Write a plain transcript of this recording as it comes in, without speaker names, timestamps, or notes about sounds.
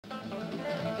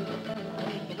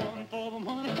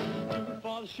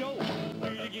for the show.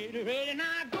 Get ready now,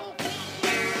 go.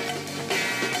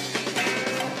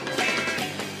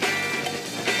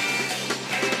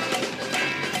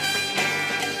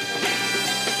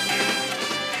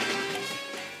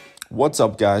 What's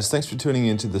up, guys? Thanks for tuning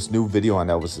into this new video on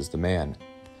Elvis is the Man.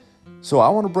 So I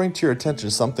want to bring to your attention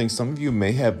something some of you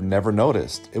may have never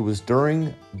noticed. It was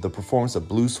during the performance of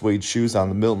Blue Suede Shoes on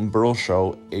the Milton Berle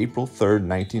show, April 3rd,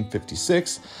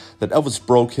 1956, that Elvis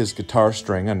broke his guitar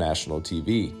string on national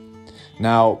TV.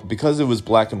 Now, because it was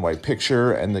black and white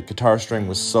picture and the guitar string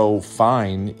was so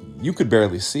fine, you could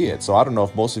barely see it. So I don't know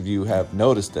if most of you have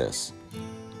noticed this.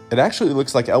 It actually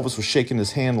looks like Elvis was shaking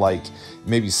his hand, like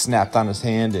maybe snapped on his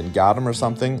hand and got him or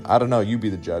something. I don't know, you be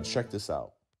the judge. Check this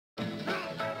out.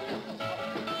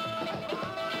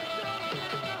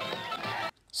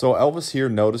 So Elvis here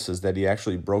notices that he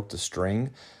actually broke the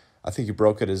string. I think he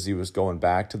broke it as he was going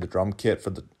back to the drum kit for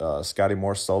the Scotty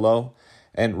Moore solo.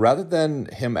 And rather than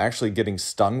him actually getting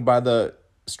stung by the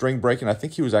string breaking, I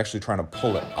think he was actually trying to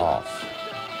pull it off.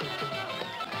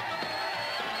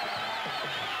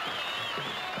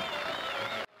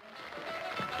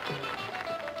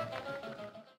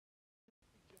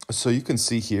 So you can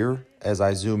see here, as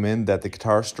I zoom in, that the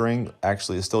guitar string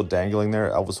actually is still dangling there.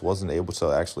 Elvis wasn't able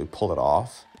to actually pull it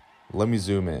off. Let me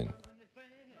zoom in.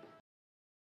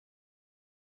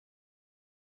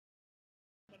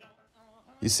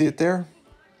 You see it there?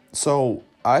 So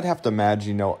I'd have to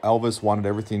imagine, Elvis wanted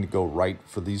everything to go right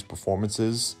for these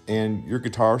performances, and your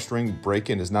guitar string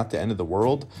breaking is not the end of the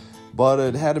world, but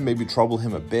it had to maybe trouble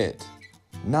him a bit.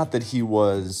 Not that he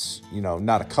was,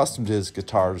 not accustomed to his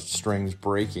guitar strings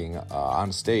breaking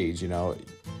on stage.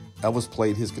 Elvis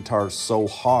played his guitar so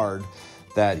hard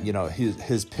that,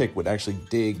 his pick would actually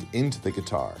dig into the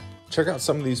guitar. Check out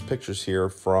some of these pictures here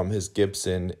from his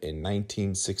Gibson in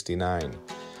 1969.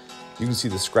 You can see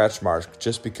the scratch mark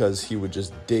just because he would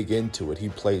just dig into it. He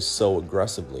plays so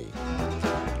aggressively.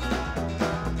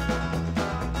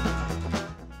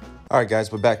 All right, guys,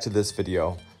 but back to this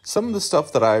video. Some of the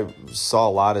stuff that I saw a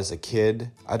lot as a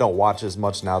kid, I don't watch as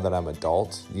much now that I'm an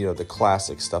adult. The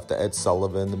classic stuff, the Ed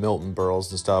Sullivan, the Milton Berles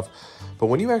and stuff. But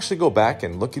when you actually go back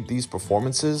and look at these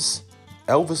performances,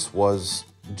 Elvis was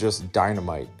just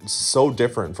dynamite. It's so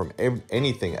different from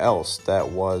anything else that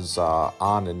was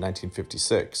on in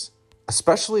 1956.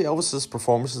 Especially Elvis's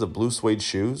performances of Blue Suede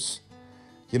Shoes.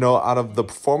 Out of the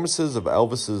performances of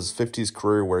Elvis's 50s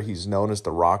career where he's known as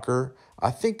the rocker, I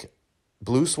think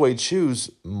Blue Suede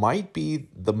Shoes might be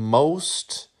the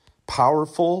most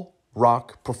powerful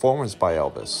rock performance by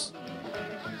Elvis,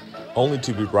 only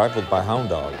to be rivaled by Hound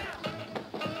Dog.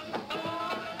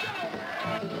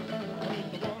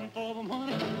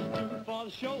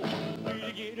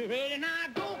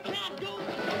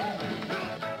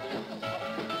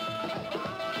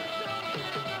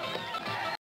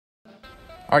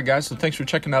 Alright guys, so thanks for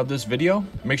checking out this video.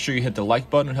 Make sure you hit the like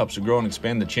button, it helps to grow and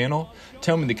expand the channel.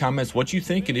 Tell me in the comments what you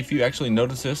think and if you actually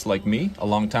noticed this like me a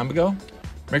long time ago.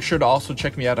 Make sure to also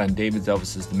check me out on David's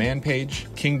Elvis is the Man page,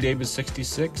 King David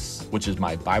 66, which is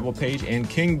my Bible page, and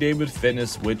King David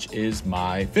Fitness, which is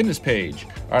my fitness page.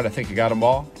 Alright, I think I got them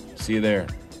all. See you there.